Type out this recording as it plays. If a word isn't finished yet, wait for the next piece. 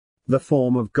the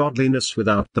form of godliness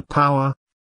without the power.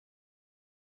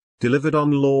 Delivered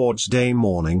on Lord's Day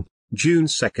morning, June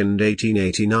 2,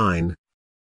 1889.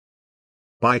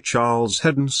 By Charles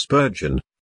Haddon Spurgeon.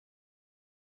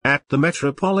 At the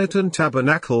Metropolitan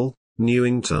Tabernacle,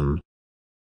 Newington.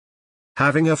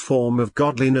 Having a form of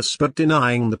godliness but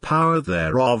denying the power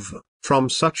thereof, from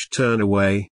such turn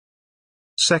away.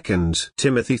 2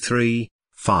 Timothy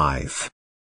 3:5.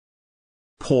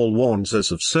 Paul warns us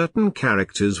of certain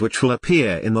characters which will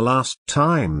appear in the last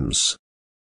times.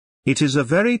 It is a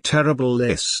very terrible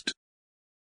list.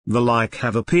 The like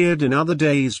have appeared in other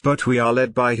days, but we are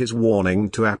led by his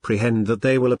warning to apprehend that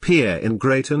they will appear in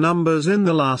greater numbers in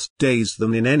the last days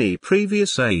than in any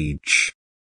previous age.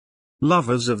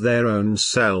 Lovers of their own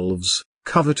selves,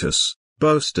 covetous,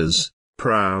 boasters,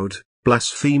 proud,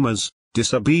 blasphemers,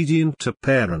 disobedient to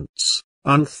parents,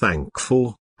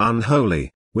 unthankful,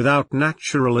 unholy, without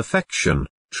natural affection,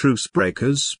 truce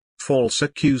breakers, false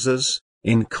accusers,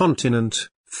 incontinent,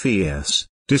 fierce,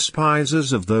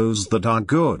 despisers of those that are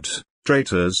good,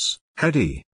 traitors,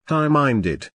 heady,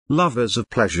 high-minded, lovers of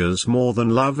pleasures more than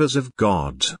lovers of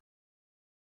God.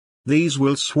 These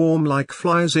will swarm like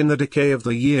flies in the decay of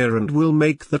the year and will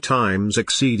make the times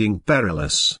exceeding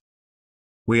perilous.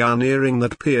 We are nearing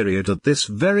that period at this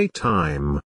very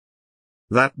time.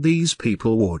 That these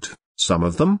people would, some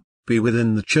of them, be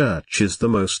within the church is the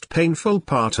most painful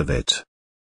part of it.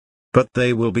 But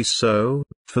they will be so,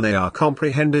 for they are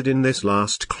comprehended in this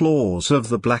last clause of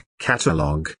the black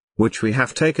catalogue, which we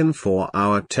have taken for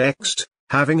our text,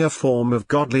 having a form of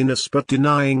godliness but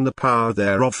denying the power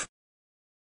thereof.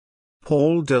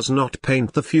 Paul does not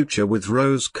paint the future with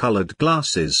rose-colored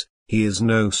glasses. He is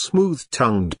no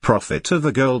smooth-tongued prophet of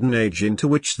a golden age into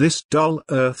which this dull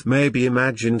earth may be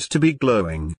imagined to be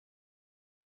glowing.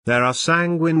 There are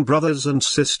sanguine brothers and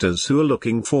sisters who are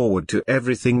looking forward to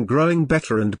everything growing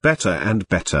better and better and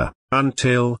better,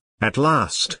 until, at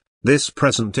last, this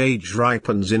present age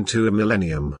ripens into a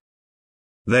millennium.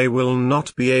 They will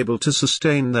not be able to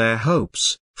sustain their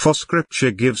hopes, for Scripture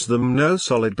gives them no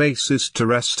solid basis to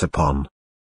rest upon.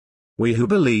 We who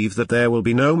believe that there will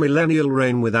be no millennial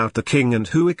reign without the King and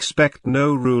who expect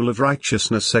no rule of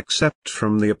righteousness except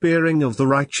from the appearing of the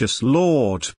righteous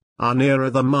Lord, are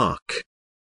nearer the mark.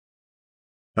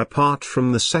 Apart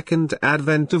from the second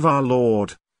advent of our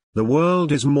Lord, the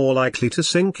world is more likely to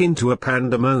sink into a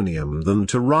pandemonium than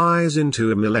to rise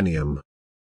into a millennium.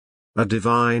 A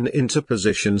divine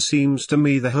interposition seems to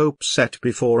me the hope set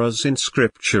before us in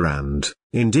Scripture and,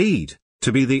 indeed,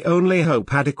 to be the only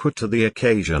hope adequate to the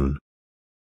occasion.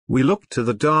 We look to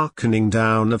the darkening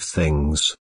down of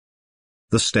things.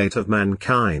 The state of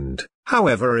mankind,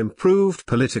 however improved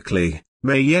politically,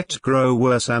 may yet grow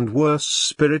worse and worse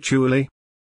spiritually.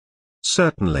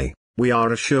 Certainly, we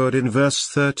are assured in verse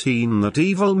 13 that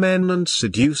evil men and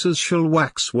seducers shall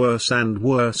wax worse and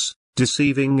worse,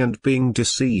 deceiving and being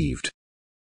deceived.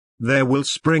 There will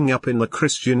spring up in the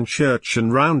Christian church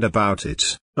and round about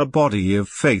it, a body of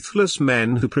faithless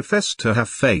men who profess to have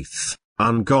faith,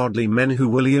 ungodly men who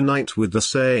will unite with the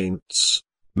saints,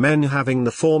 men having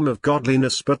the form of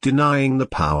godliness but denying the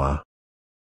power.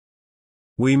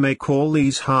 We may call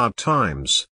these hard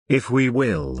times, if we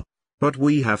will. But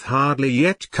we have hardly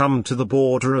yet come to the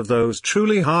border of those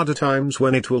truly harder times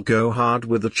when it will go hard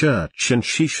with the church and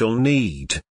she shall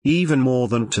need, even more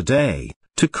than today,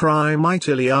 to cry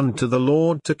mightily unto the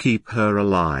Lord to keep her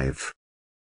alive.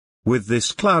 With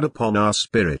this cloud upon our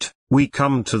spirit, we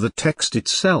come to the text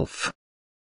itself.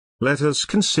 Let us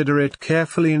consider it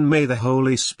carefully and may the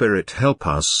Holy Spirit help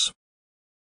us.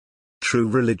 True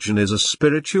religion is a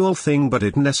spiritual thing, but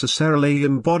it necessarily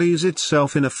embodies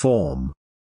itself in a form.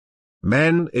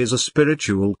 Man is a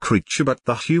spiritual creature, but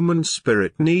the human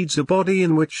spirit needs a body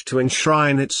in which to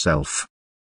enshrine itself.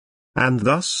 And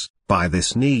thus, by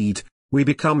this need, we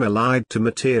become allied to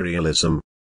materialism.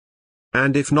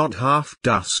 And if not half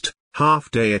dust,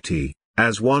 half deity,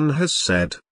 as one has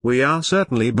said, we are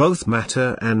certainly both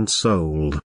matter and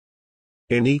soul.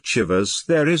 In each of us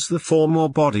there is the form or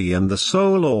body and the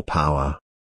soul or power.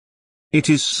 It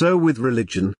is so with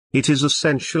religion. It is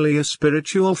essentially a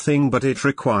spiritual thing, but it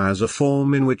requires a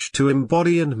form in which to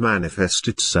embody and manifest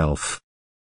itself.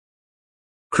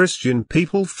 Christian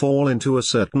people fall into a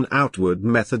certain outward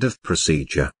method of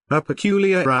procedure, a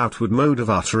peculiar outward mode of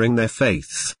uttering their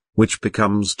faith, which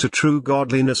becomes to true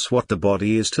godliness what the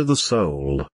body is to the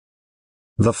soul.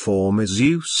 The form is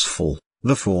useful,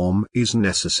 the form is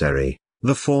necessary,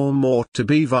 the form ought to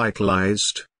be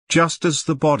vitalized, just as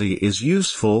the body is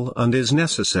useful and is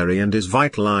necessary and is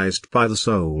vitalized by the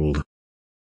soul.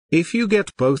 If you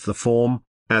get both the form,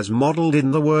 as modeled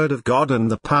in the Word of God,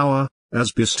 and the power,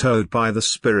 as bestowed by the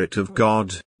Spirit of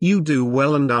God, you do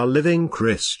well and are living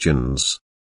Christians.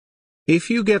 If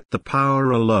you get the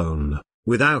power alone,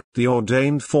 without the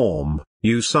ordained form,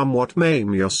 you somewhat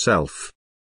maim yourself.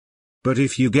 But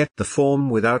if you get the form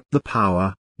without the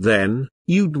power, then,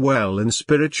 you dwell in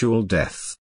spiritual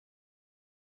death.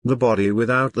 The body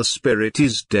without the spirit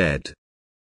is dead.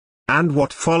 And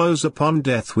what follows upon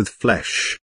death with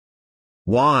flesh?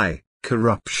 Why,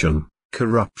 corruption,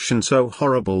 corruption so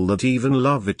horrible that even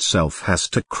love itself has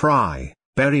to cry,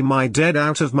 "Bury my dead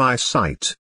out of my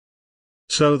sight."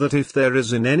 So that if there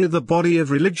is in any the body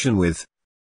of religion without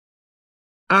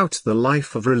the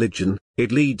life of religion,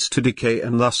 it leads to decay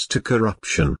and thus to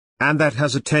corruption, and that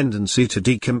has a tendency to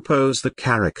decompose the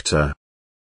character.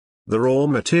 The raw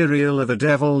material of a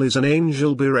devil is an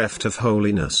angel bereft of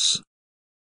holiness.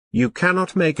 You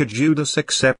cannot make a Judas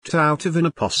except out of an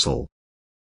apostle.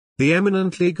 The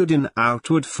eminently good in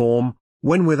outward form,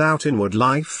 when without inward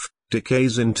life,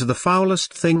 decays into the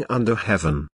foulest thing under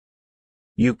heaven.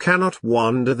 You cannot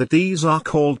wonder that these are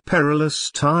called perilous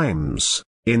times,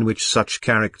 in which such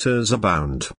characters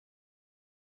abound.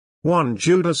 One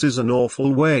Judas is an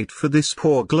awful weight for this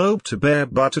poor globe to bear,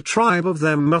 but a tribe of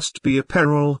them must be a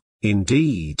peril,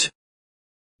 indeed.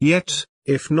 Yet,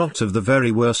 if not of the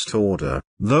very worst order,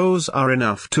 those are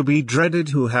enough to be dreaded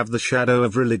who have the shadow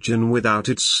of religion without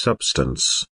its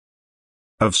substance.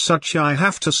 Of such I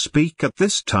have to speak at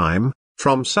this time,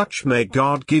 from such may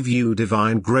God give you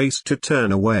divine grace to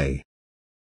turn away.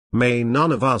 May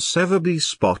none of us ever be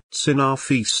spots in our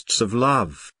feasts of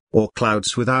love, or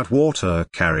clouds without water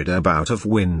carried about of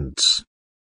winds.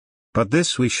 But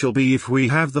this we shall be if we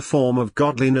have the form of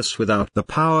godliness without the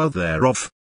power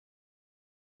thereof.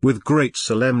 With great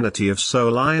solemnity of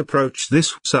soul I approach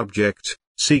this subject,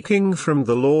 seeking from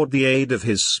the Lord the aid of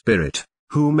His Spirit,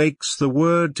 who makes the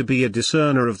Word to be a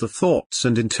discerner of the thoughts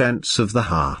and intents of the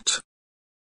heart.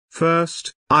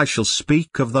 First, I shall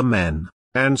speak of the men,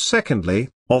 and secondly,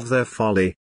 of their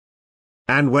folly.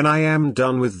 And when I am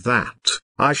done with that,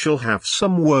 I shall have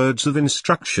some words of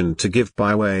instruction to give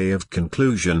by way of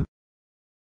conclusion.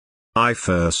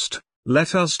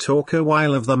 Let us talk a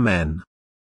while of the men.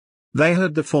 They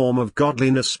had the form of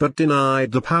godliness but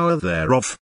denied the power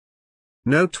thereof.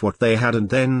 Note what they had and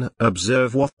then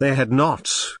observe what they had not.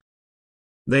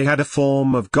 They had a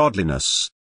form of godliness.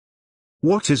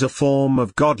 What is a form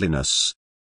of godliness?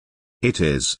 It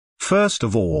is, first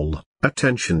of all,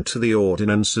 attention to the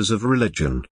ordinances of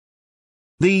religion.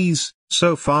 These,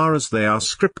 so far as they are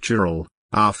scriptural,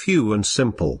 are few and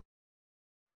simple.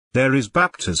 There is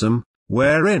baptism,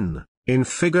 wherein, in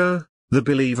figure, the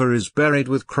believer is buried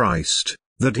with Christ,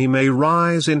 that he may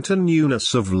rise into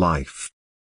newness of life.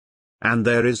 And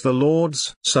there is the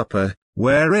Lord's Supper,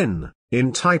 wherein,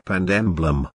 in type and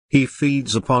emblem, he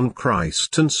feeds upon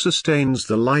Christ and sustains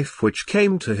the life which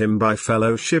came to him by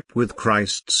fellowship with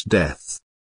Christ's death.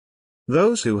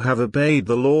 Those who have obeyed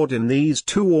the Lord in these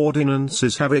two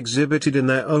ordinances have exhibited in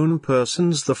their own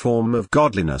persons the form of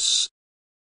godliness.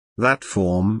 That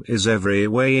form is every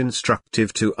way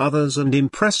instructive to others and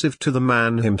impressive to the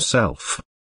man himself.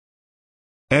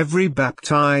 Every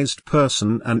baptized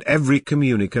person and every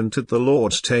communicant at the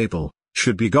Lord's table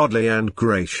should be godly and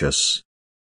gracious.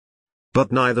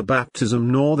 But neither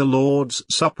baptism nor the Lord's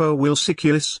Supper will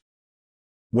suffice.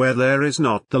 Where there is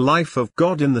not the life of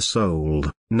God in the soul,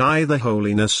 neither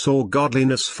holiness or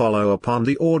godliness follow upon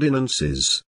the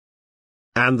ordinances.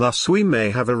 And thus we may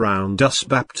have around us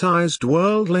baptized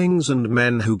worldlings and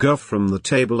men who go from the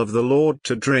table of the Lord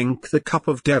to drink the cup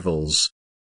of devils.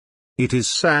 It is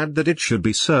sad that it should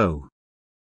be so.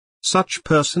 Such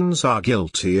persons are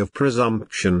guilty of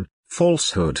presumption,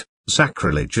 falsehood,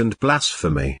 sacrilege and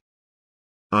blasphemy.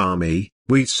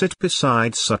 We sit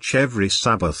beside such every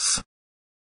Sabbath.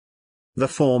 The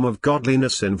form of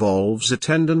godliness involves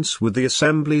attendance with the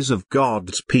assemblies of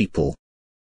God's people.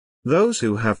 Those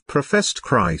who have professed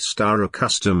Christ are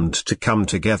accustomed to come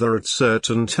together at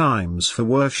certain times for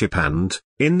worship and,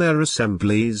 in their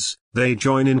assemblies, they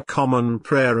join in common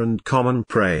prayer and common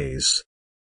praise.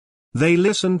 They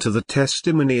listen to the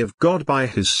testimony of God by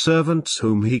His servants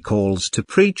whom He calls to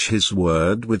preach His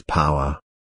word with power.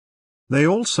 They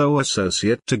also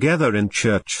associate together in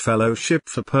church fellowship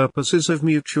for purposes of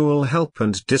mutual help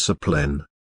and discipline.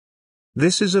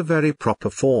 This is a very proper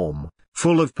form,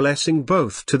 full of blessing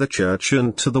both to the church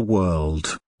and to the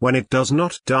world, when it does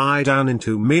not die down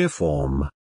into mere form.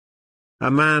 A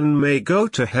man may go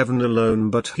to heaven alone,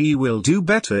 but he will do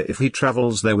better if he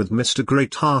travels there with Mr.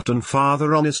 Greatheart and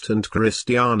Father Honest and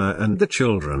Christiana and the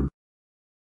children.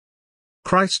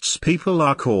 Christ's people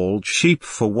are called sheep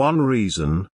for one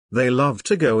reason: they love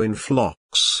to go in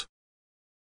flocks.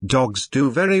 Dogs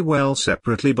do very well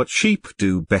separately, but sheep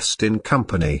do best in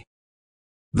company.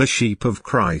 The sheep of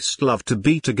Christ love to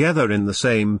be together in the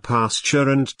same pasture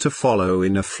and to follow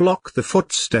in a flock the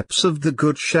footsteps of the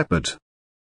Good Shepherd.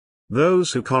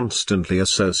 Those who constantly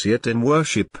associate in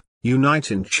worship,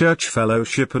 unite in church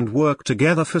fellowship and work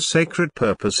together for sacred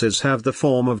purposes have the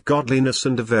form of godliness,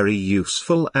 and a very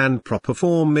useful and proper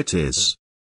form it is.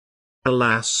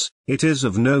 Alas, it is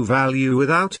of no value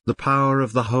without the power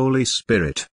of the Holy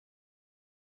Spirit.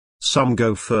 Some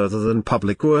go further than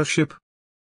public worship.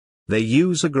 They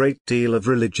use a great deal of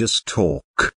religious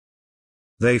talk.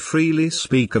 They freely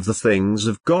speak of the things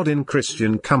of God in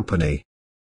Christian company.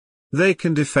 They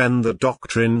can defend the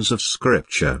doctrines of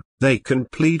Scripture, they can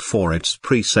plead for its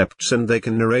precepts, and they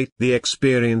can narrate the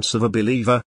experience of a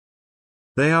believer.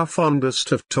 They are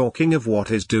fondest of talking of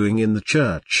what is doing in the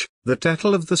church. The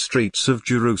tattle of the streets of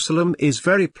Jerusalem is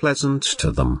very pleasant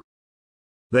to them.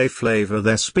 They flavor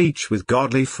their speech with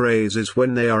godly phrases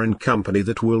when they are in company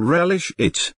that will relish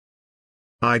it.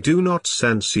 I do not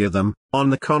censure them, on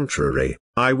the contrary,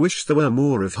 I wish there were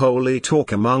more of holy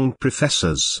talk among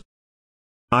professors.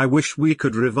 I wish we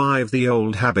could revive the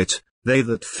old habit, they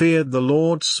that feared the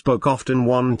Lord spoke often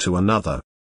one to another.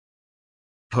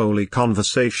 Holy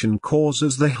conversation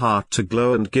causes the heart to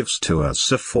glow and gives to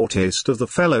us a foretaste of the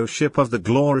fellowship of the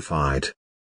glorified.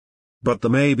 But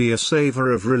there may be a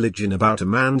savor of religion about a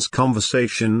man's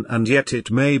conversation, and yet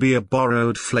it may be a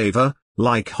borrowed flavor,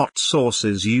 like hot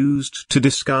sauces used to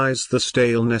disguise the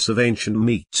staleness of ancient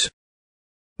meat.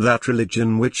 That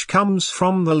religion which comes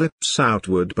from the lips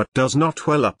outward but does not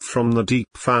well up from the deep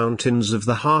fountains of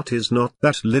the heart is not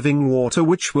that living water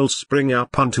which will spring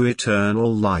up unto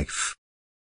eternal life.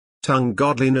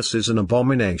 Ungodliness is an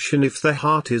abomination if the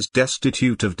heart is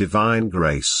destitute of divine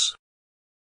grace.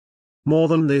 More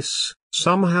than this,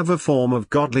 some have a form of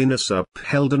godliness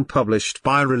upheld and published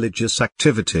by religious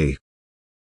activity.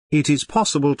 It is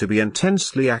possible to be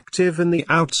intensely active in the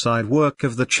outside work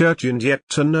of the church and yet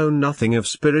to know nothing of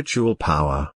spiritual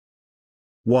power.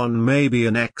 One may be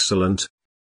an excellent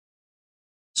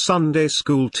Sunday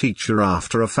school teacher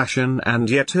after a fashion and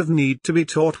yet have need to be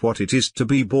taught what it is to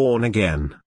be born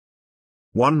again.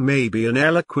 One may be an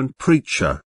eloquent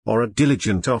preacher, or a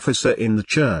diligent officer in the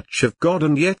church of God,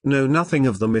 and yet know nothing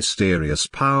of the mysterious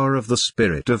power of the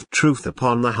Spirit of truth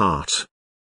upon the heart.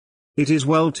 It is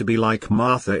well to be like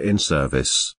Martha in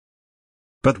service.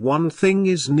 But one thing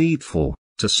is needful,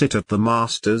 to sit at the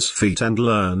Master's feet and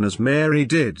learn as Mary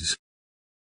did.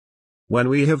 When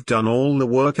we have done all the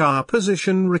work our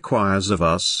position requires of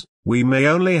us, we may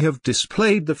only have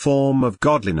displayed the form of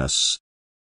godliness.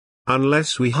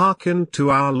 Unless we hearken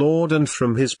to our Lord and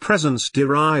from His presence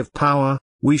derive power,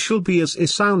 we shall be as a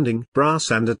sounding brass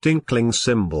and a tinkling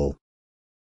cymbal.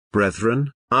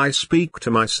 Brethren, I speak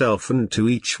to myself and to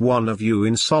each one of you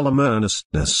in solemn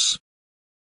earnestness.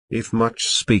 If much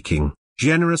speaking,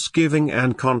 generous giving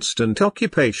and constant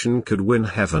occupation could win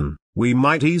heaven, we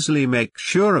might easily make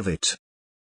sure of it.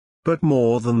 But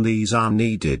more than these are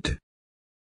needed.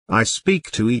 I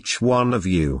speak to each one of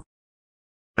you.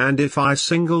 And if I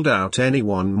singled out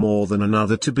anyone more than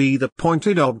another to be the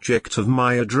pointed object of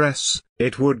my address,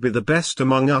 it would be the best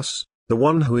among us, the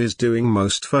one who is doing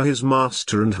most for his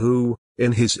Master and who,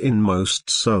 in his inmost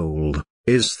soul,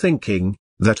 is thinking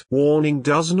that warning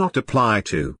does not apply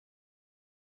to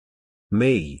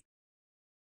me.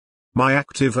 My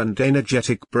active and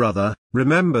energetic brother,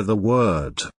 remember the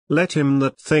word, let him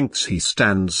that thinks he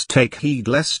stands take heed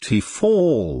lest he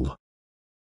fall.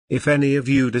 If any of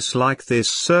you dislike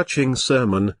this searching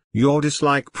sermon, your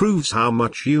dislike proves how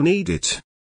much you need it.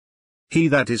 He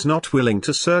that is not willing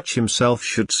to search himself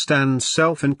should stand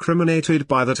self-incriminated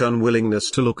by that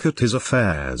unwillingness to look at his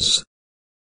affairs.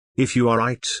 If you are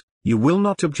right, you will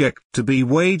not object to be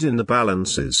weighed in the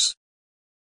balances.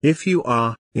 If you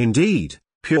are, indeed,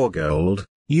 pure gold,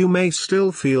 you may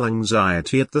still feel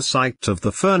anxiety at the sight of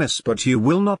the furnace, but you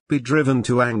will not be driven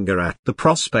to anger at the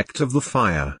prospect of the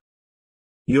fire.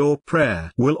 Your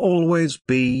prayer will always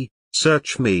be,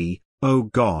 search me, O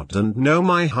God, and know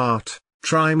my heart,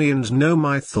 try me and know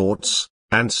my thoughts,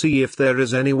 and see if there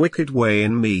is any wicked way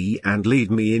in me, and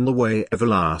lead me in the way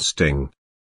everlasting.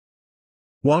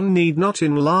 One need not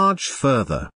enlarge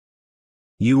further.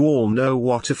 You all know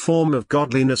what a form of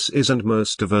godliness is, and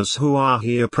most of us who are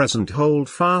here present hold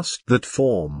fast that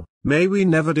form. May we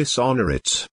never dishonor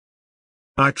it.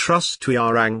 I trust we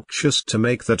are anxious to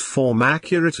make that form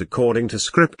accurate according to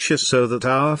Scripture, so that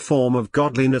our form of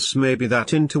godliness may be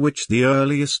that into which the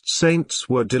earliest saints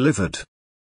were delivered.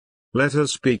 Let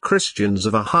us be Christians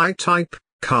of a high type,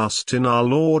 cast in our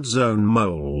Lord's own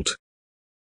mold.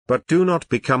 but do not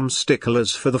become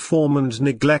sticklers for the form and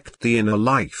neglect the inner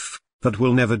life. That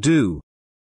will never do.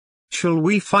 Shall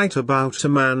we fight about a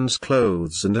man's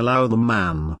clothes and allow the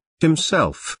man,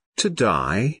 himself, to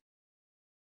die?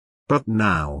 But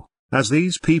now, as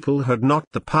these people had not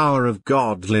the power of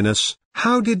godliness,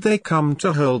 how did they come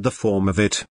to hold the form of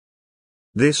it?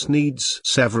 This needs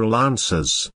several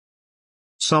answers.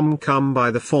 Some come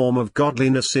by the form of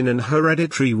godliness in an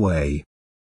hereditary way.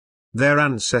 Their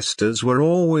ancestors were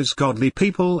always godly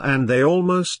people and they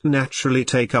almost naturally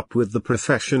take up with the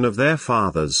profession of their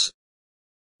fathers.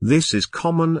 This is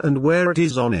common, and where it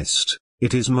is honest,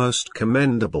 it is most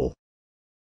commendable.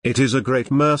 It is a great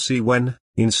mercy when,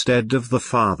 instead of the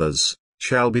fathers,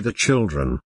 shall be the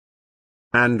children.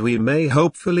 And we may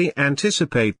hopefully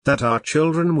anticipate that our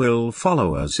children will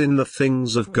follow us in the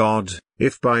things of God,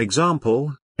 if by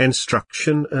example,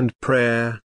 instruction and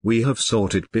prayer, we have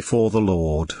sought it before the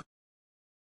Lord.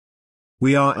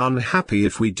 We are unhappy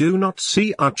if we do not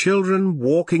see our children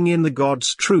walking in the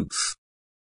God's truth.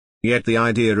 Yet the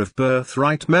idea of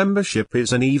birthright membership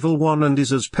is an evil one and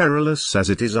is as perilous as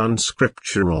it is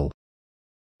unscriptural.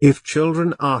 If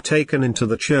children are taken into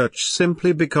the church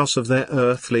simply because of their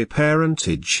earthly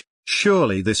parentage,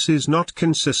 surely this is not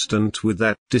consistent with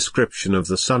that description of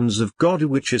the sons of God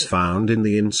which is found in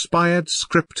the inspired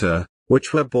Scripture,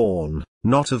 which were born,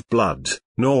 not of blood,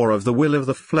 nor of the will of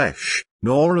the flesh,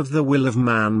 nor of the will of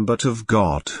man but of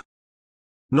God.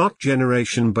 Not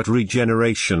generation but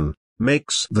regeneration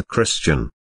makes the Christian.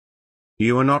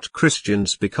 You are not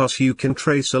Christians because you can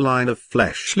trace a line of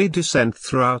fleshly descent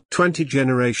throughout 20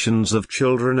 generations of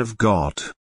children of God.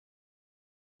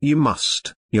 You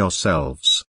must,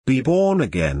 yourselves, be born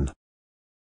again.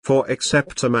 For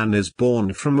except a man is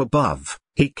born from above,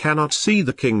 he cannot see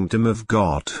the kingdom of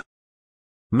God.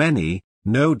 Many,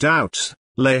 no doubt,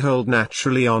 lay hold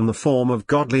naturally on the form of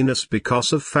godliness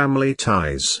because of family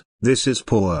ties. This is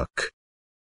poor work.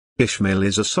 Ishmael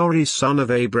is a sorry son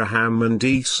of Abraham and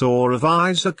Esau of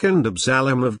Isaac and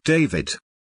Absalom of David.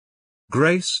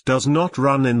 Grace does not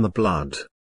run in the blood.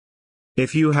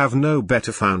 If you have no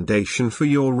better foundation for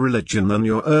your religion than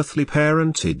your earthly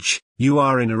parentage, you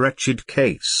are in a wretched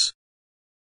case.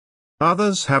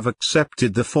 Others have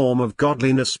accepted the form of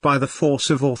godliness by the force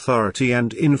of authority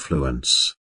and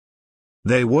influence.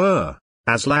 They were,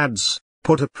 as lads,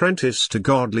 put apprentice to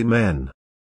godly men.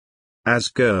 As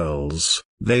girls,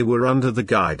 they were under the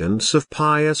guidance of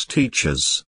pious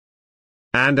teachers.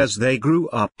 And as they grew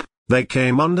up, they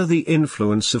came under the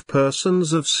influence of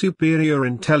persons of superior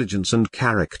intelligence and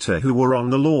character who were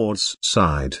on the Lord's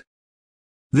side.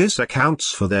 This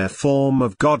accounts for their form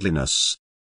of godliness.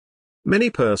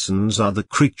 Many persons are the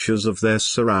creatures of their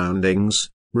surroundings.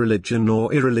 Religion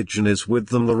or irreligion is with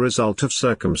them the result of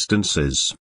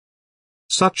circumstances.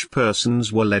 Such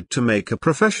persons were led to make a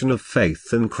profession of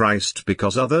faith in Christ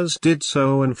because others did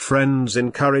so and friends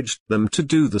encouraged them to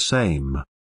do the same.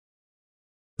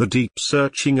 The deep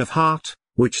searching of heart,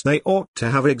 which they ought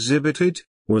to have exhibited,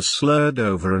 was slurred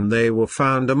over and they were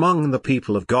found among the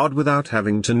people of God without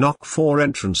having to knock for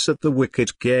entrance at the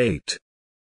wicket gate.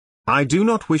 I do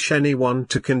not wish anyone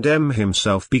to condemn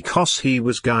himself because he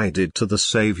was guided to the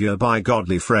Saviour by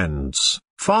godly friends,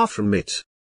 far from it.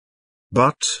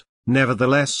 But,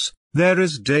 nevertheless, there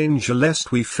is danger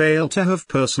lest we fail to have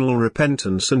personal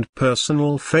repentance and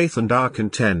personal faith and are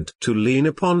content to lean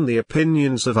upon the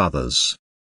opinions of others.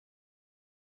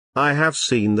 I have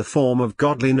seen the form of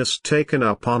godliness taken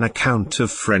up on account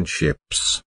of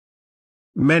friendships.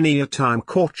 Many a time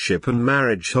courtship and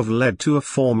marriage have led to a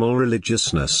formal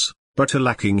religiousness, but a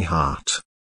lacking heart.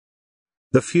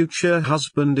 The future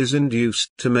husband is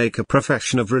induced to make a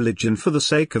profession of religion for the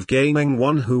sake of gaining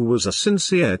one who was a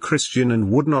sincere Christian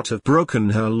and would not have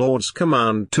broken her Lord's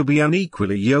command to be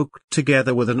unequally yoked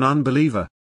together with an unbeliever.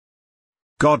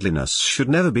 Godliness should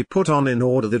never be put on in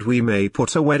order that we may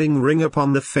put a wedding ring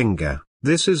upon the finger.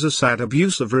 This is a sad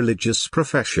abuse of religious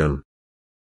profession.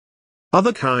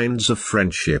 Other kinds of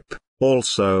friendship,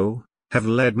 also, have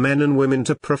led men and women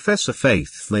to profess a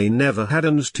faith they never had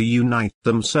and to unite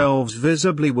themselves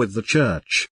visibly with the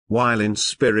church, while in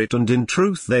spirit and in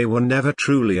truth they were never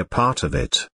truly a part of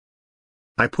it.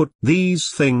 I put these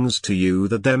things to you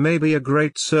that there may be a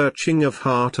great searching of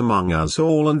heart among us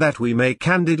all and that we may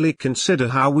candidly consider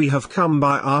how we have come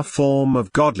by our form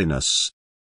of godliness.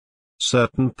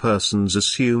 Certain persons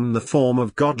assume the form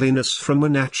of godliness from a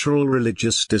natural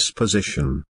religious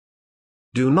disposition.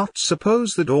 Do not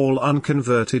suppose that all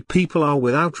unconverted people are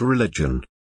without religion.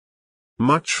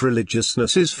 Much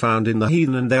religiousness is found in the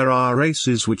heathen and there are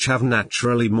races which have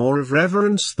naturally more of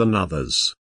reverence than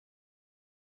others.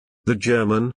 The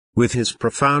German, with his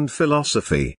profound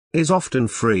philosophy, is often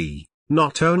free,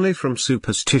 not only from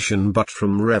superstition but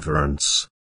from reverence.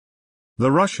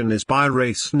 The Russian is by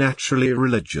race naturally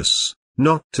religious,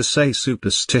 not to say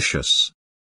superstitious.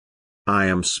 I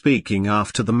am speaking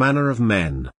after the manner of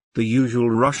men. The usual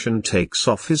Russian takes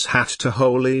off his hat to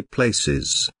holy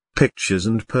places, pictures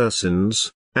and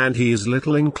persons, and he is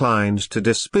little inclined to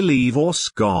disbelieve or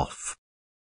scoff.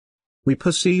 We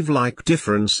perceive like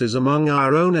differences among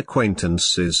our own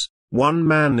acquaintances. One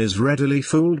man is readily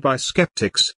fooled by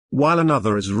skeptics, while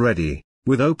another is ready,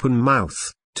 with open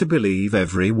mouth, to believe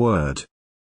every word.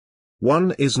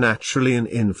 One is naturally an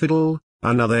infidel,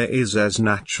 another is as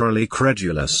naturally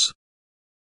credulous.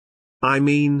 I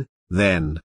mean,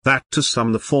 then, that to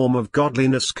some the form of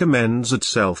godliness commends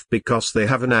itself because they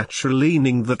have a natural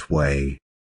leaning that way.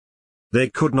 They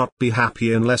could not be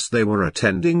happy unless they were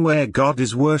attending where God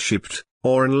is worshipped,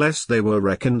 or unless they were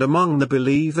reckoned among the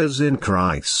believers in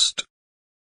Christ.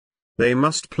 They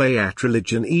must play at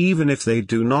religion even if they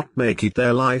do not make it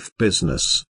their life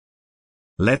business.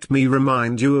 Let me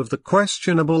remind you of the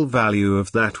questionable value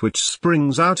of that which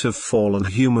springs out of fallen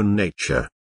human nature.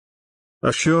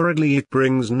 Assuredly it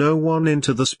brings no one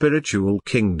into the spiritual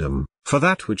kingdom, for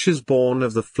that which is born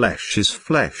of the flesh is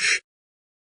flesh.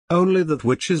 Only that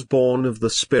which is born of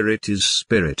the Spirit is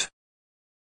spirit.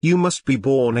 You must be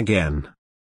born again.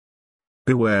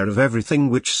 Beware of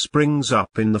everything which springs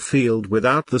up in the field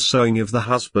without the sowing of the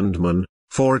husbandman,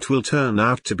 for it will turn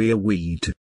out to be a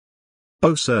weed.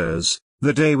 O sirs,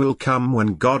 the day will come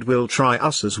when God will try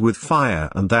us as with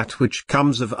fire, and that which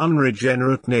comes of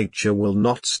unregenerate nature will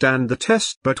not stand the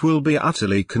test but will be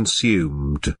utterly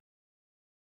consumed.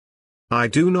 I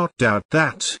do not doubt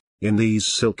that, in these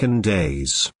silken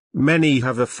days, many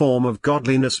have a form of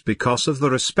godliness because of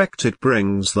the respect it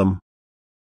brings them.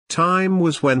 Time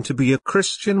was when to be a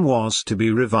Christian was to be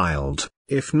reviled,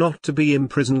 if not to be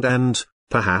imprisoned and,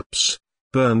 perhaps,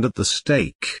 burned at the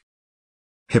stake.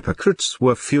 Hypocrites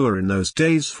were fewer in those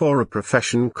days, for a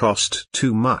profession cost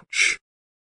too much.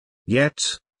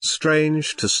 Yet,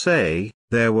 strange to say,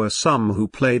 there were some who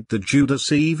played the Judas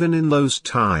even in those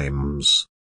times.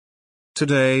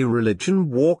 Today religion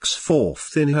walks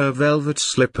forth in her velvet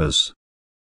slippers.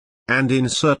 And in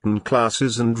certain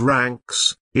classes and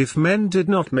ranks, if men did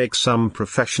not make some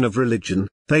profession of religion,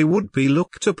 they would be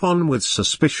looked upon with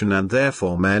suspicion, and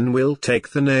therefore men will take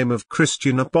the name of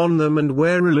Christian upon them and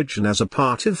wear religion as a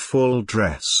part of full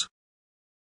dress.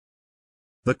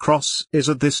 The cross is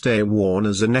at this day worn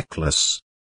as a necklace.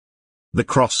 The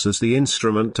cross as the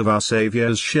instrument of our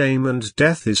Saviour's shame and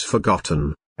death is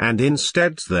forgotten, and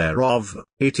instead thereof,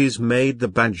 it is made the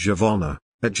badge of honor,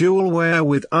 a jewel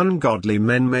wherewith ungodly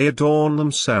men may adorn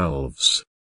themselves.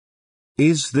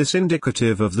 Is this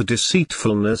indicative of the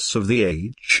deceitfulness of the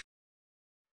age?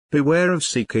 Beware of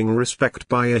seeking respect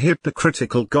by a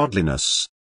hypocritical godliness.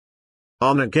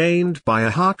 Honor gained by a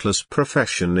heartless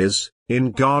profession is,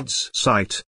 in God's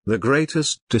sight, the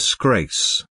greatest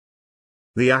disgrace.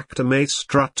 The actor may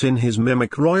strut in his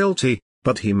mimic royalty,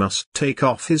 but he must take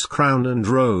off his crown and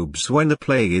robes when the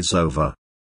play is over.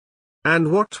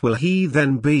 And what will he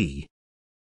then be?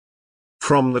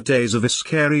 From the days of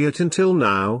Iscariot until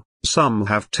now, some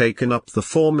have taken up the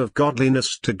form of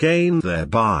godliness to gain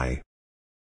thereby.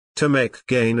 To make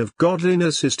gain of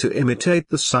godliness is to imitate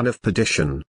the son of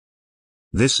perdition.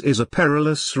 This is a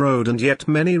perilous road, and yet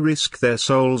many risk their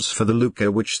souls for the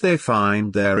lucre which they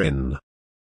find therein.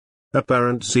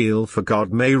 Apparent zeal for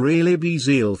God may really be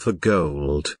zeal for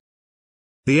gold.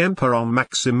 The Emperor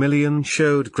Maximilian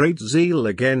showed great zeal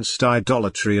against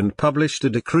idolatry and published a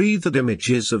decree that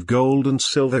images of gold and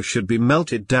silver should be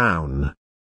melted down.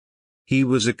 He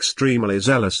was extremely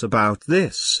zealous about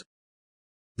this.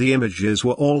 The images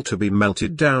were all to be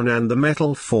melted down and the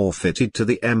metal forfeited to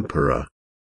the emperor.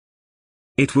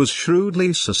 It was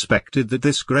shrewdly suspected that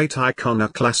this great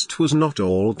iconoclast was not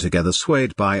altogether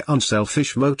swayed by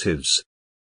unselfish motives.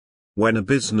 When a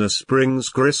business brings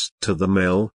grist to the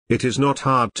mill, it is not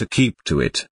hard to keep to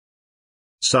it.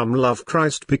 Some love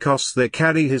Christ because they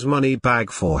carry his money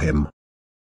bag for him.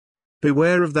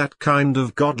 Beware of that kind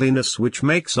of godliness which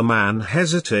makes a man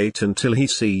hesitate until he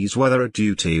sees whether a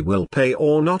duty will pay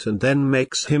or not, and then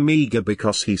makes him eager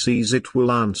because he sees it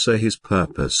will answer his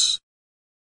purpose.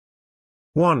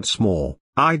 Once more,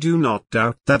 I do not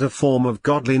doubt that a form of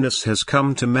godliness has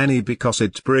come to many because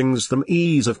it brings them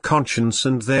ease of conscience,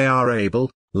 and they are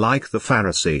able, like the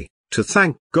Pharisee, to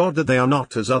thank God that they are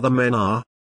not as other men are.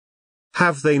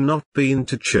 Have they not been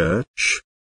to church?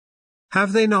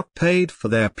 Have they not paid for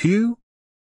their pew?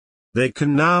 They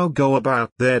can now go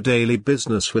about their daily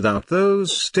business without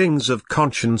those stings of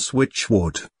conscience which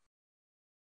would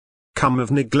come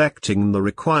of neglecting the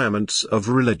requirements of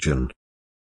religion.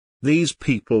 These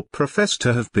people profess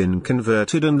to have been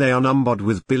converted and they are numbered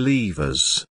with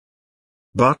believers.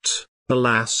 But,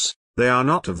 alas, they are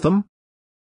not of them.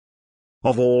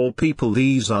 Of all people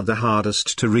these are the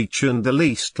hardest to reach and the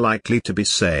least likely to be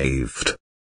saved.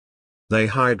 They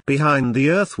hide behind the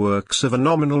earthworks of a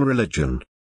nominal religion.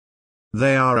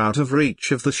 They are out of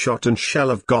reach of the shot and shell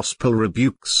of gospel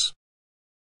rebukes.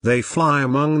 They fly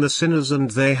among the sinners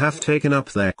and they have taken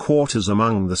up their quarters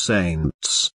among the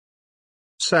saints.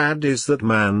 Sad is that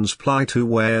man's plight who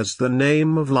wears the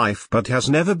name of life but has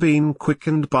never been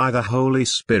quickened by the Holy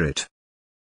Spirit.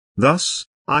 Thus,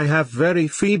 I have very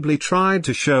feebly tried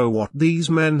to show what these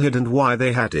men had and why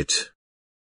they had it.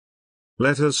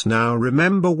 Let us now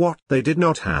remember what they did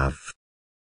not have.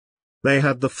 They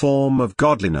had the form of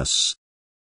godliness,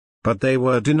 but they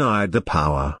were denied the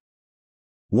power.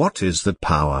 What is that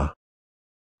power?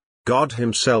 God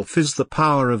Himself is the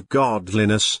power of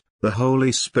godliness, the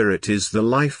Holy Spirit is the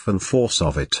life and force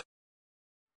of it.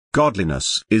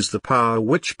 Godliness is the power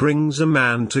which brings a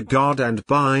man to God and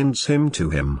binds him to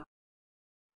Him.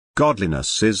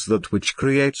 Godliness is that which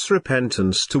creates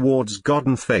repentance towards God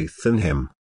and faith in Him.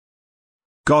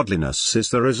 Godliness is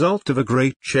the result of a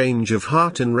great change of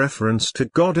heart in reference to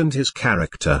God and His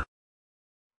character.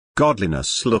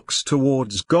 Godliness looks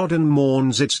towards God and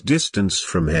mourns its distance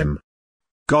from Him.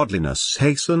 Godliness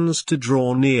hastens to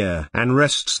draw near and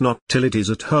rests not till it is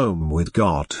at home with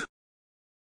God.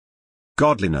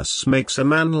 Godliness makes a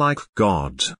man like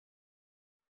God.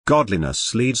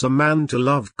 Godliness leads a man to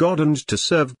love God and to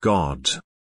serve God.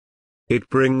 It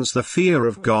brings the fear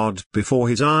of God before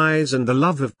his eyes and the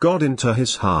love of God into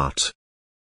his heart.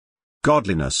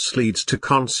 Godliness leads to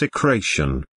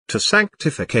consecration, to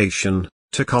sanctification,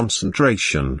 to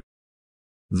concentration.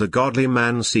 The godly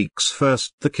man seeks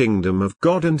first the kingdom of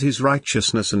God and His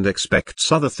righteousness and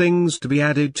expects other things to be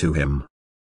added to him.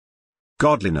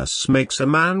 Godliness makes a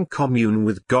man commune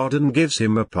with God and gives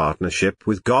him a partnership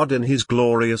with God in His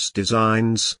glorious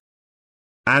designs.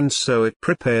 And so it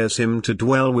prepares him to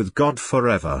dwell with God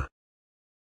forever.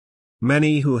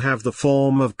 Many who have the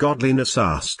form of godliness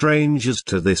are strangers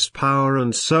to this power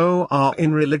and so are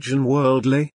in religion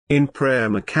worldly, in prayer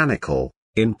mechanical,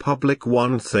 in public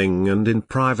one thing and in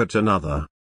private another.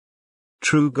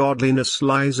 True godliness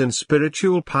lies in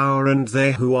spiritual power and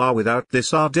they who are without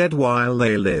this are dead while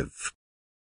they live.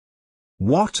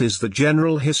 What is the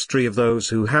general history of those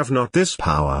who have not this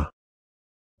power?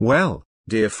 Well,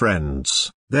 dear friends,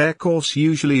 their course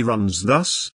usually runs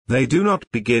thus: they do not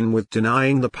begin with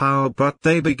denying the power but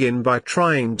they begin by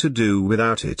trying to do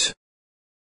without it.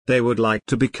 They would like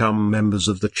to become members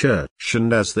of the church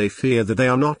and as they fear that they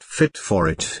are not fit for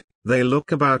it, they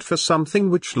look about for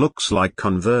something which looks like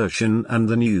conversion and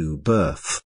the new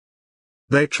birth.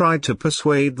 They try to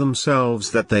persuade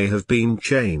themselves that they have been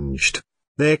changed.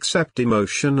 They accept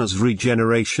emotion as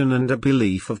regeneration and a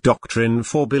belief of doctrine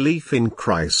for belief in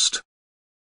Christ.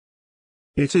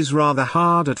 It is rather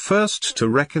hard at first to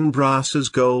reckon brass as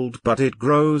gold, but it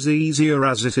grows easier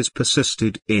as it is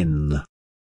persisted in.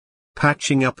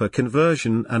 Patching up a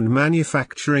conversion and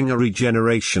manufacturing a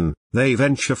regeneration, they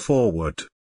venture forward.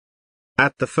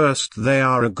 At the first they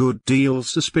are a good deal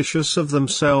suspicious of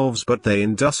themselves, but they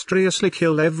industriously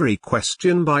kill every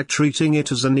question by treating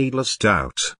it as a needless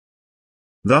doubt.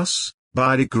 Thus,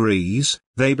 by degrees,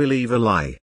 they believe a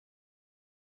lie.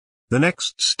 The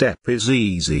next step is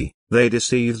easy: they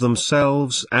deceive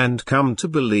themselves and come to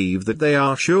believe that they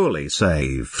are surely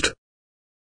saved.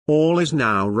 All is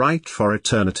now right for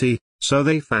eternity, so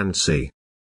they fancy.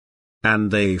 And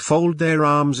they fold their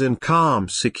arms in calm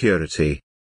security.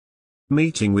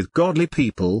 Meeting with godly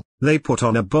people, they put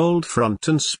on a bold front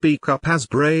and speak up as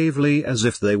bravely as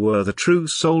if they were the true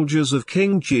soldiers of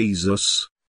King Jesus.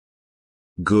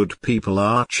 Good people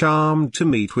are charmed to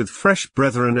meet with fresh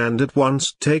brethren and at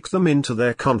once take them into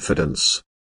their confidence.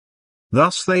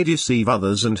 Thus they deceive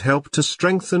others and help to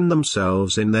strengthen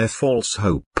themselves in their false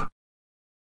hope.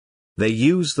 They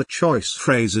use the choice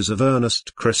phrases of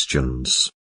earnest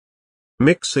Christians.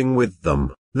 Mixing with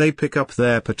them, they pick up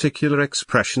their particular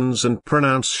expressions and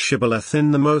pronounce shibboleth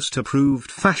in the most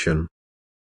approved fashion.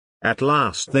 At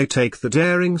last they take the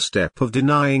daring step of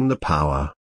denying the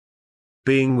power.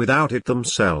 Being without it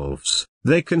themselves,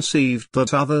 they conceived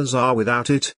that others are without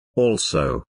it,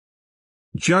 also.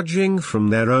 Judging from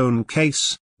their own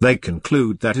case, they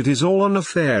conclude that it is all an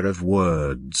affair of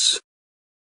words.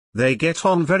 They get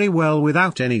on very well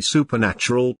without any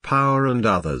supernatural power and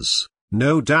others,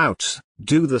 no doubt,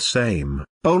 do the same,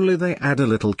 only they add a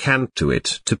little cant to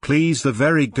it to please the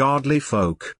very godly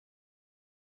folk.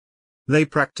 They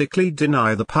practically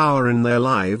deny the power in their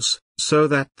lives, so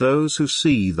that those who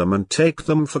see them and take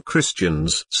them for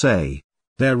Christians say,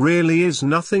 "There really is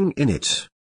nothing in it."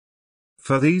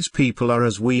 For these people are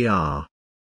as we are.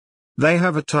 They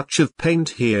have a touch of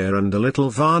paint here and a little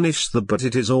varnish there, but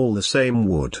it is all the same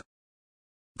wood.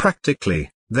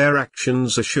 Practically, their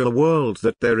actions assure the world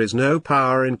that there is no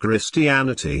power in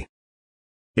Christianity.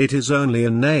 It is only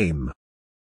a name.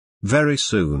 Very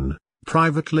soon,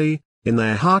 privately, in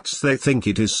their hearts they think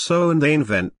it is so, and they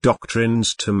invent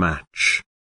doctrines to match.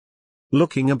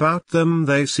 Looking about them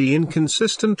they see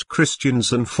inconsistent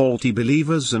Christians and faulty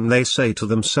believers, and they say to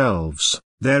themselves,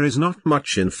 "There is not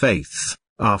much in faith,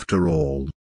 after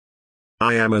all.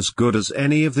 I am as good as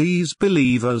any of these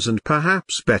believers and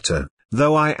perhaps better,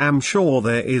 though I am sure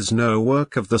there is no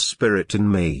work of the Spirit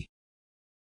in me."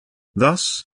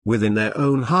 Thus, within their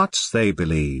own hearts they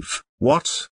believe,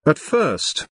 what, at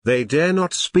first, they dare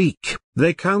not speak.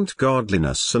 They count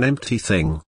godliness an empty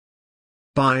thing.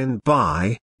 By and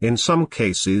by, in some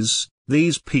cases,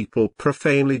 these people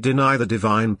profanely deny the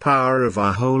divine power of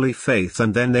our holy faith,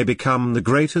 and then they become the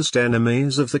greatest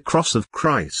enemies of the cross of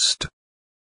Christ.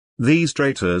 These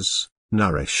traitors,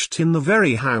 nourished in the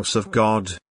very house of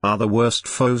God, are the worst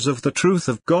foes of the truth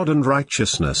of God and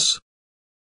righteousness.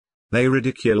 They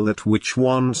ridicule that which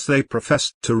once they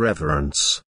professed to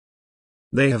reverence.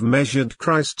 They have measured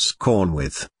Christ's corn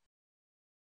with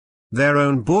their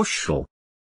own bushel.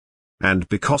 And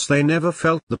because they never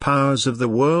felt the powers of the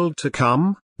world to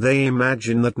come, they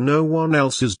imagine that no one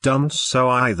else has done so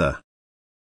either.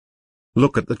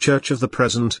 Look at the church of the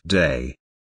present day.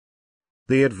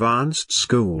 The advanced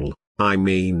school, I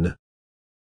mean.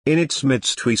 In its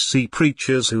midst we see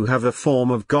preachers who have a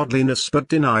form of godliness but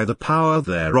deny the power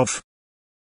thereof.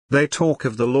 They talk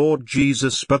of the Lord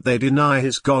Jesus but they deny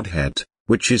his Godhead,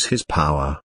 which is his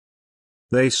power.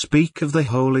 They speak of the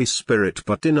Holy Spirit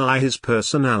but deny his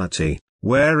personality,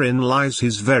 wherein lies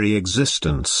his very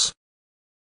existence.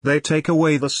 They take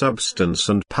away the substance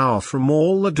and power from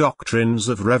all the doctrines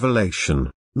of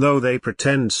revelation, though they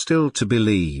pretend still to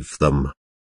believe them.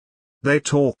 They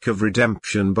talk of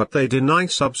redemption but they deny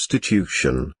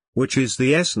substitution, which is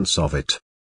the essence of it.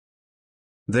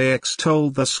 They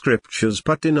extol the Scriptures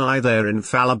but deny their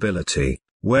infallibility,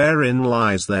 wherein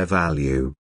lies their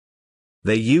value.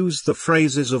 They use the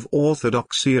phrases of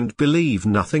orthodoxy and believe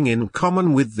nothing in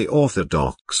common with the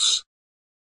orthodox.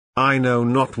 I know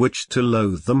not which to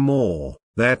loathe them more,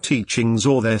 their teachings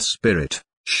or their spirit.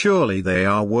 Surely they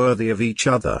are worthy of each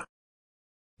other.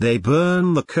 They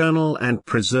burn the kernel and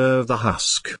preserve the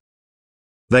husk.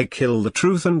 They kill the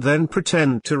truth and then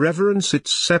pretend to reverence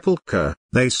its sepulchre.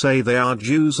 They say they are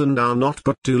Jews and are not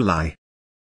but do lie.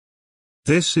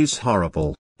 This is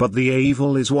horrible. But the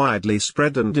evil is widely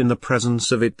spread, and in the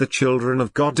presence of it the children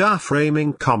of God are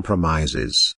framing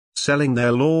compromises, selling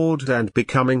their Lord and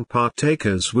becoming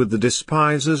partakers with the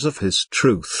despisers of his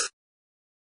truth.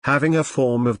 Having a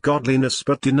form of godliness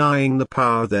but denying the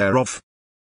power thereof.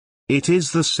 It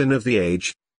is the sin of the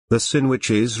age, the sin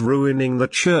which is ruining the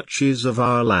churches of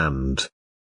our land.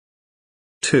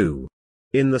 2.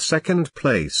 In the second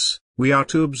place, we are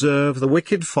to observe the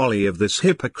wicked folly of this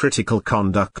hypocritical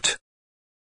conduct.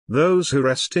 Those who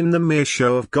rest in the mere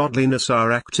show of godliness are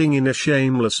acting in a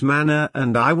shameless manner,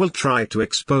 and I will try to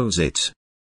expose it.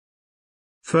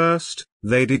 First,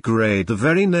 they degrade the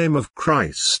very name of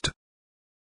Christ.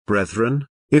 Brethren,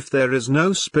 if there is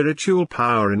no spiritual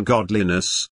power in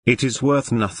godliness, it is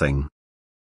worth nothing.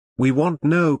 We want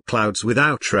no clouds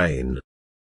without rain.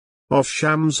 Of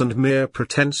shams and mere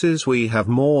pretenses we have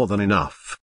more than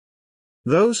enough.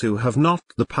 Those who have not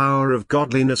the power of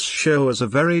godliness show us a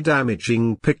very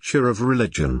damaging picture of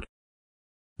religion.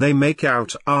 They make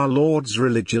out our Lord's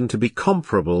religion to be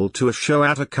comparable to a show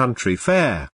at a country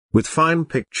fair, with fine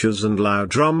pictures and loud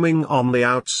drumming on the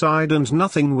outside and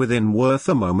nothing within worth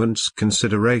a moment's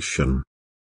consideration.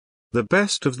 The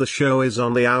best of the show is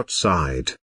on the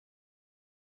outside.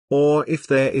 Or if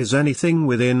there is anything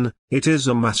within, it is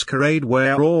a masquerade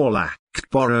where all act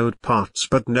borrowed parts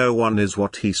but no one is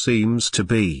what he seems to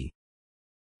be.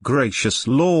 Gracious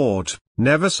Lord,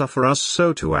 never suffer us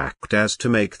so to act as to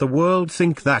make the world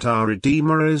think that our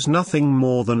Redeemer is nothing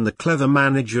more than the clever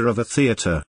manager of a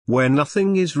theatre, where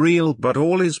nothing is real but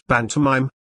all is pantomime.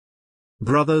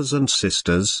 Brothers and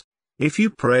sisters, if you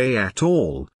pray at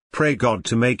all, pray God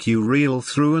to make you real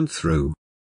through and through.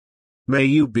 May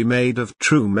you be made of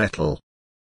true metal.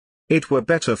 It were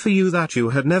better for you that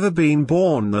you had never been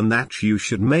born than that you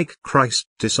should make Christ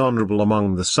dishonorable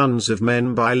among the sons of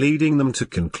men by leading them to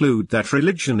conclude that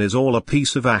religion is all a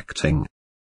piece of acting.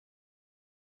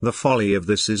 The folly of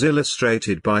this is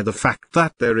illustrated by the fact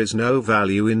that there is no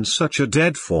value in such a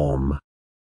dead form.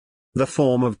 The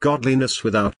form of godliness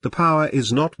without the power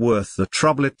is not worth the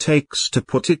trouble it takes to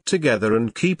put it together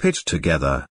and keep it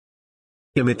together.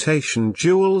 Imitation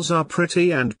jewels are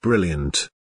pretty and brilliant.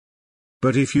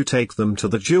 But if you take them to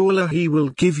the jeweler, he will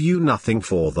give you nothing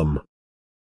for them.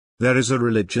 There is a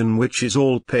religion which is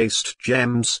all paste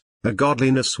gems, a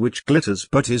godliness which glitters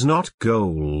but is not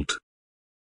gold.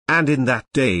 And in that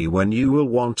day when you will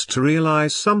want to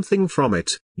realize something from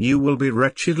it, you will be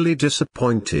wretchedly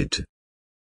disappointed.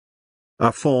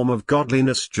 A form of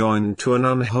godliness joined to an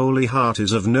unholy heart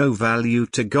is of no value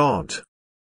to God.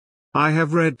 I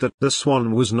have read that the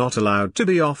swan was not allowed to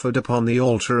be offered upon the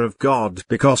altar of God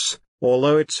because,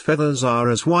 although its feathers are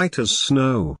as white as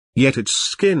snow, yet its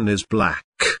skin is black.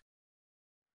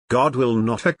 God will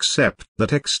not accept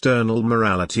that external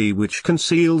morality which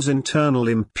conceals internal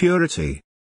impurity.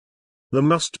 There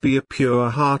must be a pure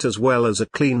heart as well as a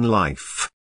clean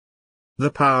life. The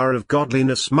power of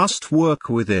godliness must work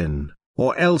within,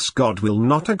 or else God will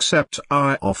not accept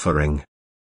our offering.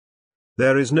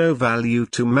 There is no value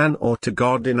to man or to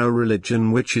God in a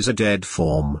religion which is a dead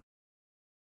form.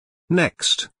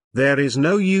 Next, there is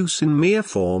no use in mere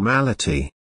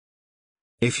formality.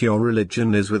 If your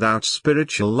religion is without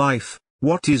spiritual life,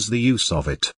 what is the use of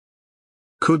it?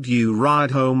 Could you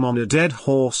ride home on a dead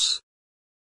horse?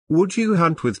 Would you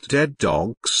hunt with dead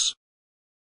dogs?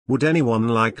 Would anyone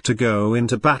like to go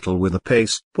into battle with a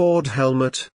pasteboard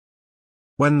helmet?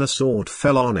 When the sword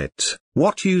fell on it,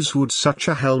 what use would such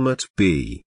a helmet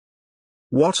be?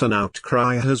 What an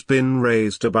outcry has been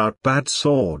raised about bad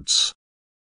swords!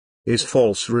 Is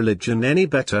false religion any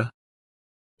better?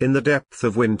 In the depth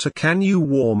of winter, can you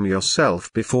warm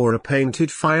yourself before a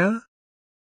painted fire?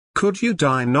 Could you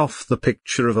dine off the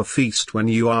picture of a feast when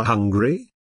you are hungry?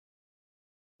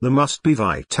 There must be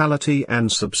vitality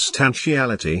and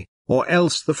substantiality, or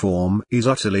else the form is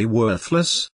utterly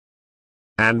worthless.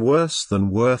 And worse than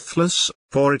worthless,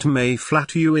 for it may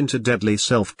flatter you into deadly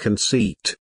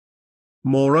self-conceit.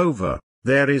 Moreover,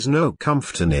 there is no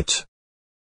comfort in it.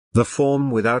 The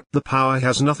form without the power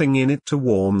has nothing in it to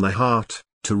warm the heart,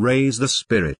 to raise the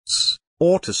spirits,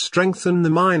 or to strengthen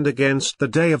the mind against the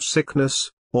day of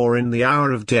sickness, or in the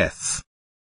hour of death.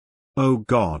 O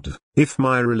God, if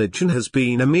my religion has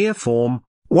been a mere form,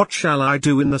 what shall I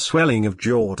do in the swelling of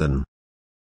Jordan?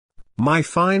 My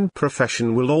fine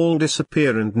profession will all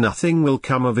disappear and nothing will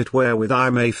come of it wherewith I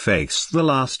may face the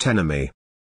last enemy.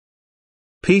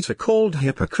 Peter called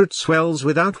hypocrites wells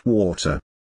without water.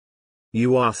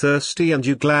 You are thirsty and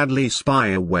you gladly spy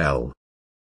a well.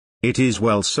 It is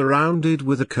well surrounded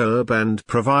with a curb and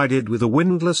provided with a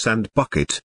windlass and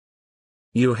bucket.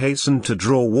 You hasten to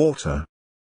draw water.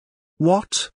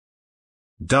 What?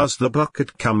 Does the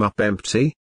bucket come up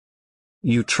empty?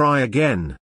 You try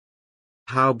again.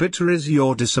 How bitter is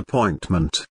your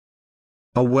disappointment!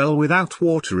 A well without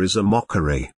water is a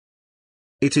mockery.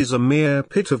 It is a mere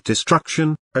pit of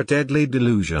destruction, a deadly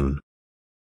delusion.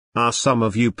 Are some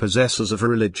of you possessors of a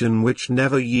religion which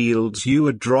never yields you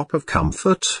a drop of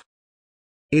comfort?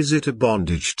 Is it a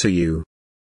bondage to you?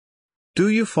 Do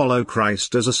you follow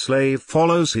Christ as a slave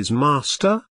follows his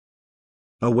master?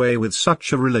 Away with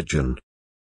such a religion.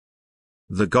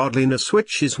 The godliness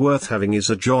which is worth having is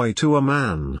a joy to a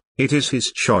man, it is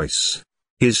his choice,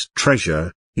 his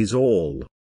treasure, his all.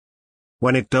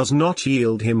 When it does not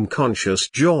yield him conscious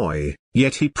joy,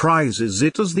 yet he prizes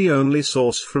it as the only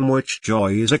source from which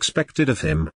joy is expected of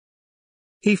him.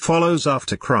 He follows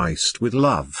after Christ with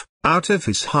love, out of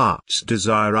his heart's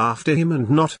desire after him and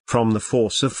not from the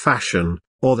force of fashion,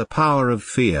 or the power of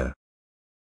fear.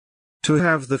 To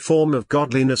have the form of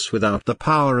godliness without the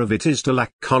power of it is to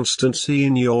lack constancy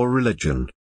in your religion.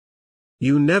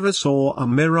 You never saw a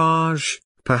mirage,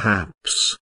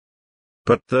 perhaps.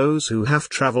 But those who have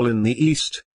traveled in the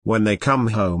East, when they come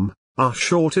home, are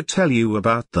sure to tell you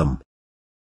about them.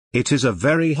 It is a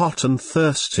very hot and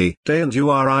thirsty day and you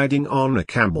are riding on a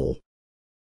camel.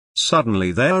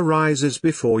 Suddenly there arises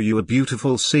before you a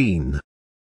beautiful scene.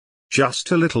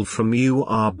 Just a little from you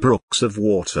are brooks of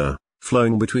water,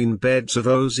 flowing between beds of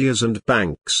osiers and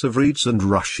banks of reeds and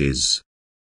rushes.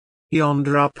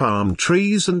 Yonder are palm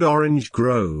trees and orange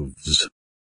groves.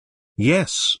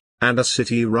 Yes, and a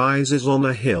city rises on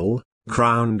a hill,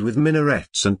 crowned with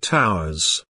minarets and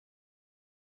towers.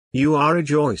 You are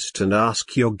rejoiced and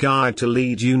ask your guide to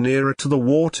lead you nearer to the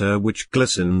water which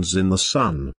glistens in the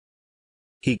sun.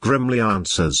 He grimly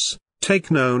answers,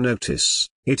 "Take no notice,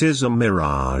 it is a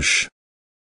mirage.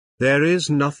 There is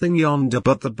nothing yonder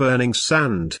but the burning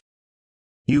sand."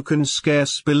 You can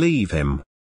scarce believe him.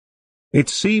 It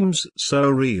seems so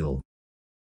real.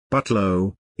 But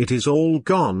lo, it is all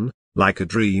gone, like a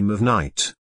dream of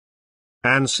night.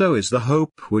 And so is the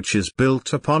hope which is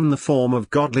built upon the form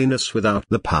of godliness without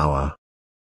the power.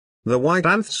 The white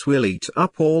ants will eat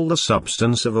up all the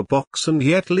substance of a box and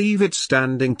yet leave it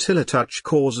standing till a touch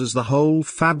causes the whole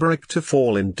fabric to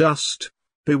fall in dust.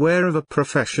 Beware of a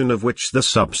profession of which the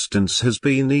substance has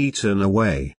been eaten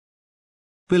away.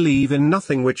 Believe in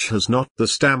nothing which has not the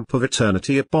stamp of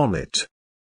eternity upon it.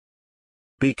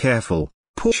 Be careful,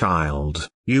 poor child,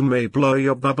 you may blow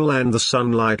your bubble and the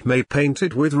sunlight may paint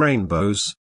it with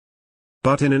rainbows.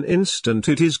 But in an instant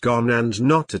it is gone and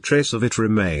not a trace of it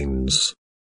remains.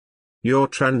 Your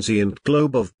transient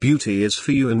globe of beauty is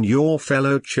for you and your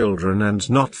fellow children and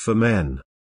not for men.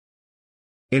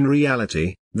 In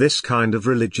reality, this kind of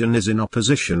religion is in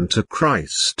opposition to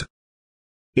Christ.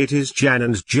 It is Jan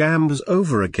and Jambs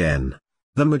over again.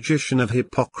 The magician of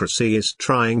hypocrisy is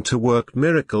trying to work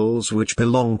miracles which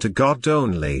belong to God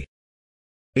only.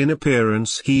 In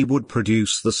appearance he would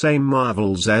produce the same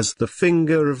marvels as the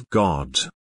finger of God.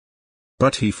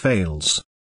 But he fails.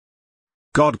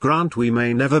 God grant we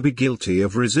may never be guilty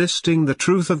of resisting the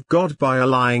truth of God by a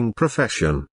lying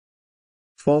profession.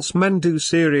 False men do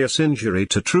serious injury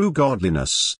to true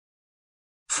godliness.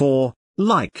 For,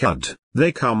 like Ud,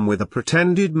 they come with a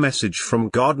pretended message from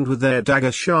God and with their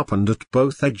dagger sharpened at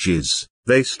both edges,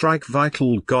 they strike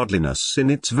vital godliness in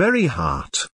its very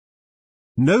heart.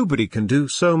 Nobody can do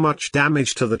so much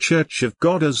damage to the Church of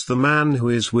God as the man who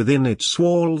is within its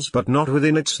walls but not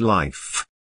within its life.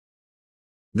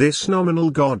 This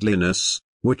nominal godliness,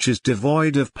 which is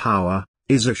devoid of power,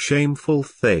 is a shameful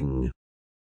thing.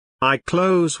 I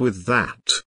close with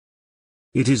that.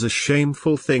 It is a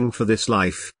shameful thing for this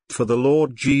life, for the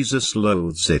Lord Jesus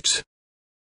loathes it.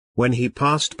 When he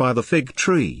passed by the fig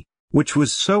tree, which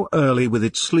was so early with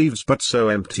its leaves but so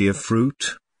empty of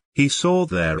fruit, he saw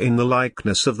therein the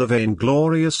likeness of the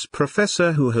vainglorious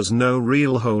professor who has no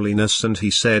real holiness, and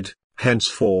he said,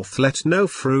 "Henceforth let no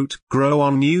fruit grow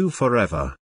on you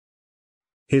forever."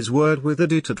 His word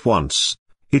withered it at once.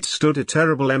 It stood a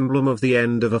terrible emblem of the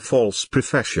end of a false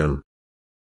profession.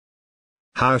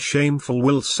 How shameful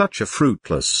will such a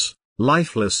fruitless,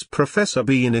 lifeless professor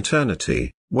be in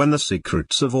eternity, when the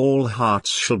secrets of all hearts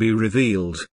shall be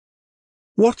revealed.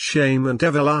 What shame and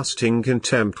everlasting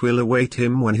contempt will await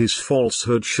him when his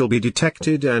falsehood shall be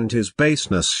detected and his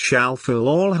baseness shall fill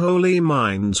all holy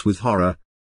minds with horror.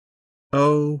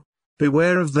 Oh,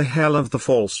 beware of the hell of the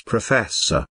false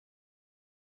professor.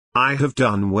 I have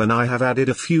done when I have added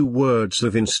a few words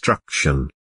of instruction.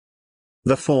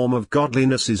 The form of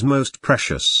godliness is most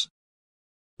precious.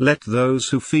 Let those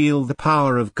who feel the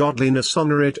power of godliness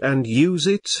honor it and use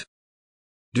it.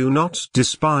 Do not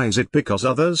despise it because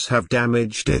others have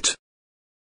damaged it.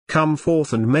 Come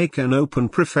forth and make an open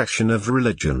profession of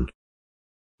religion.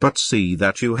 But see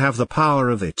that you have the power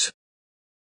of it.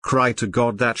 Cry to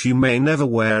God that you may never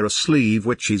wear a sleeve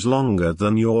which is longer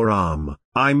than your arm,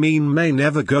 may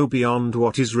never go beyond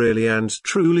what is really and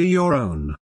truly your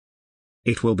own.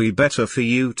 It will be better for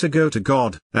you to go to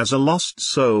God as a lost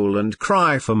soul and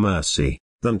cry for mercy,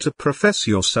 than to profess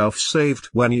yourself saved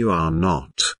when you are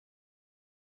not.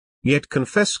 Yet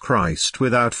confess Christ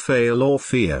without fail or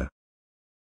fear.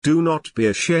 Do not be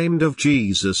ashamed of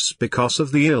Jesus because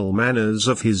of the ill manners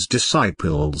of his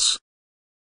disciples.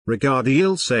 Regard the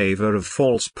ill savor of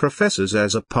false professors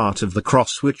as a part of the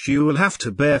cross which you will have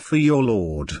to bear for your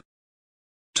Lord.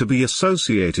 To be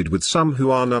associated with some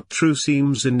who are not true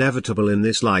seems inevitable in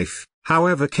this life,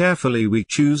 however carefully we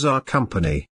choose our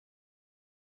company.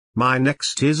 My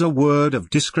next is a word of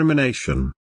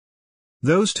discrimination.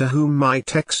 Those to whom my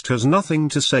text has nothing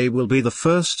to say will be the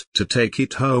first to take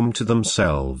it home to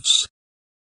themselves.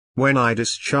 When I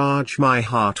discharge my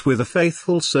heart with a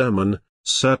faithful sermon,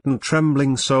 certain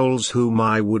trembling souls whom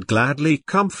I would gladly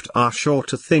comfort are sure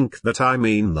to think that I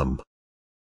mean them.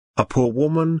 A poor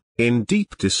woman, in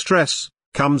deep distress,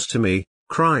 comes to me,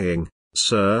 crying,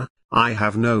 "Sir, I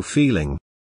have no feeling."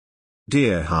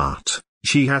 Dear heart,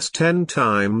 she has 10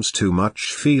 times too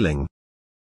much feeling.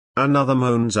 Another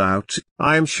moans out,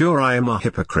 "I am sure I am a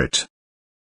hypocrite."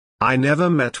 I never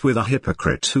met with a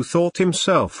hypocrite who thought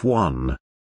himself one.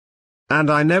 And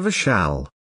I never shall.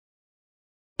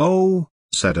 "Oh,"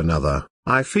 said another,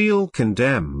 "I feel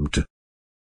condemned."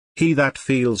 He that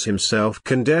feels himself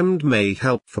condemned may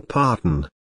help for pardon.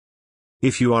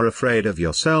 If you are afraid of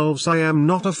yourselves, I am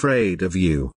not afraid of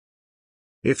you.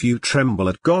 If you tremble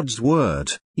at God's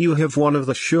word, you have one of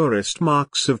the surest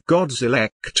marks of God's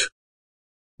elect.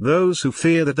 Those who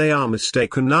fear that they are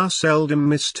mistaken are seldom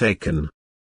mistaken.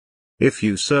 If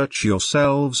you search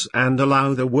yourselves and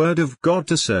allow the word of God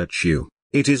to search you,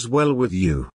 it is well with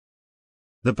you.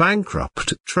 The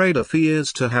bankrupt trader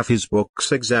fears to have his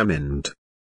books examined.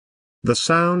 The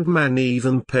sound man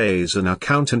even pays an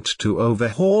accountant to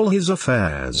overhaul his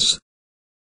affairs.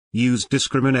 Use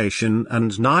discrimination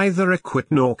and neither acquit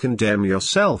nor condemn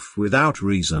yourself without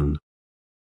reason.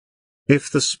 If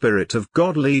the Spirit of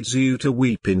God leads you to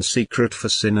weep in secret for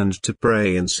sin and to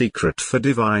pray in secret for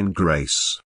divine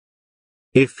grace.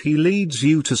 If He leads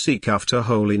you to seek after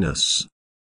holiness.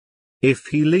 If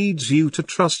He leads you to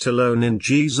trust alone in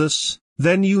Jesus,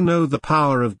 then you know the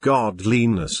power of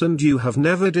godliness and you have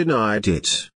never denied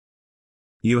it.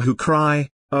 You who cry,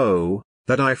 "Oh,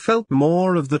 that I felt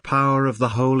more of the power of the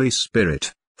Holy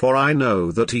Spirit, for I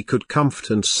know that He could comfort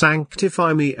and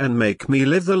sanctify me and make me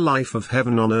live the life of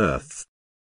heaven on earth."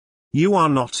 You are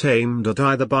not aimed at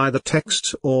either by the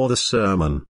text or the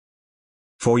sermon.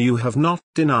 For you have not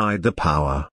denied the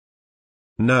power.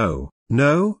 No,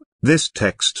 this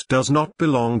text does not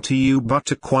belong to you but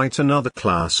to quite another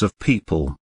class of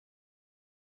people.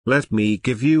 Let me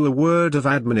give you a word of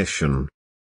admonition.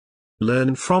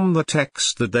 Learn from the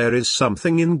text that there is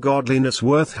something in godliness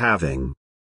worth having.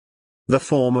 The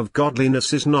form of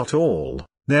godliness is not all,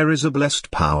 there is a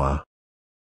blessed power.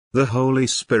 The Holy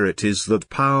Spirit is that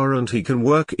power and He can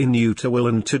work in you to will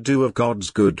and to do of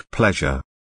God's good pleasure.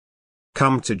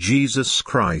 Come to Jesus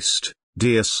Christ,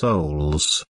 dear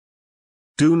souls.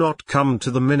 Do not come to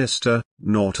the minister,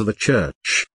 nor to the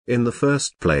church, in the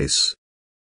first place.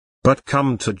 But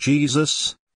come to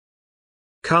Jesus.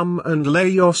 Come and lay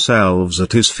yourselves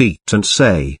at His feet and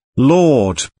say,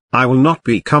 "Lord, I will not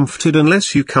be comforted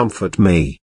unless you comfort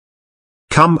me."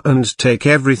 Come and take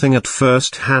everything at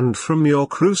first hand from your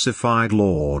crucified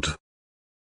Lord.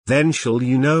 Then shall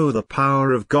you know the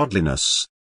power of godliness.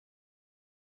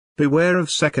 Beware of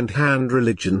second-hand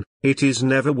religion, it is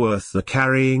never worth the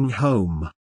carrying home.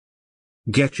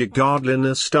 Get your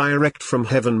godliness direct from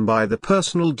heaven by the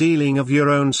personal dealing of your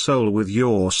own soul with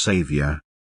your Savior.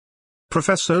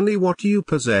 Profess only what you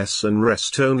possess and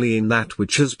rest only in that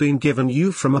which has been given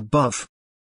you from above.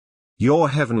 Your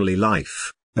heavenly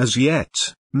life, as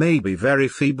yet, may be very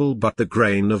feeble, but the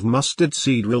grain of mustard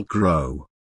seed will grow.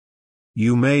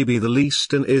 You may be the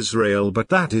least in Israel, but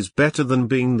that is better than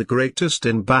being the greatest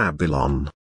in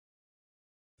Babylon.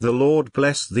 The Lord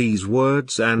bless these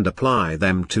words and apply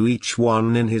them to each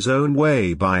one in his own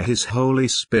way by His Holy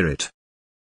Spirit.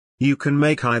 You can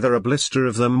make either a blister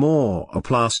of them or a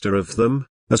plaster of them,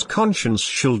 as conscience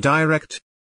shall direct.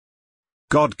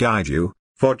 God guide you,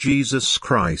 for Jesus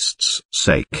Christ's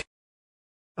sake.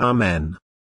 Amen.